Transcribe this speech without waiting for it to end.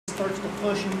starts to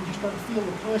push and you start to feel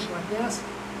the push like this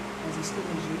as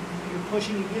you're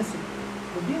pushing against it.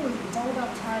 The deal is, it's all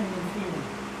about timing and feeling.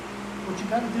 What you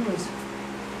got to do is,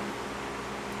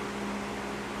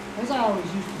 as I always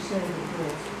used to say to the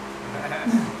girls,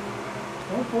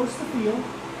 don't force the feel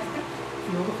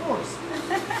the force.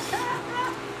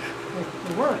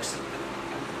 It works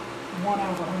 1 out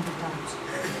of 100 times.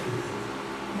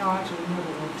 No, actually, it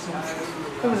never works.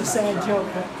 It was a sad joke,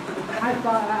 but I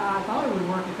thought it would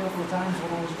work a couple of times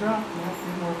when I was drunk. It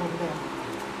didn't work over there.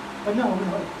 But no,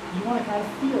 you want to kind of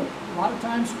feel it. A lot of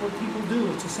times what people do,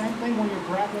 it's the same thing when you're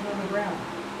grappling on the ground.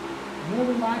 The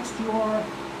more relaxed you are,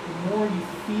 the more you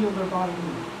feel their body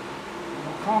move. The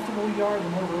more comfortable you are,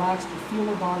 the more relaxed you feel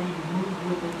their body, you move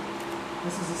with it.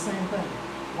 This is the same thing.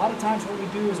 A lot of times what we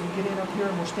do is we get in up here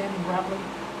and we're standing grappling.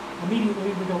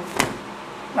 Immediately we go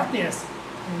like this,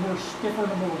 and we're stiffer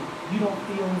than a board. You don't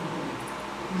feel anything.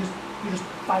 You're just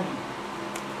fighting.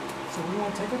 So we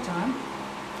want to take our time.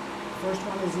 First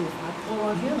one is if I pull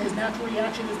on him, his natural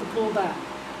reaction is to pull back.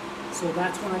 So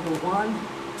that's when I go 1,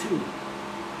 2.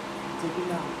 Take it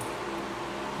down.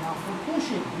 Now for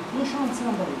pushing, you push on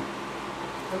somebody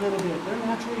a little bit. Their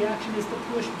natural reaction is to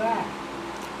push back.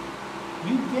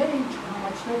 You gauge how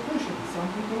much they're pushing. Some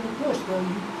people will push, though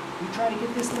you try to get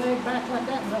this leg back like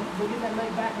that, and they'll get that leg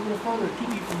back a little further to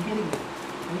keep you from getting it.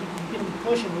 And you can get them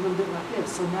pushing a little bit like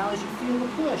this. So now as you feel the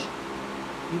push,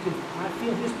 I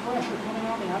feel his pressure coming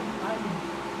on me. I'm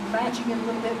matching it a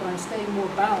little bit, but I'm staying more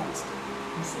balanced.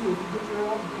 You see, if you get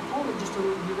your opponent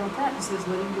you're going to practice this,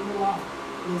 let him get a little off.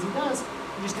 And as he does,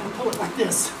 you're just going to pull it like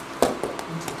this.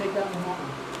 And just take that one off.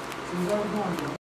 So he's already going.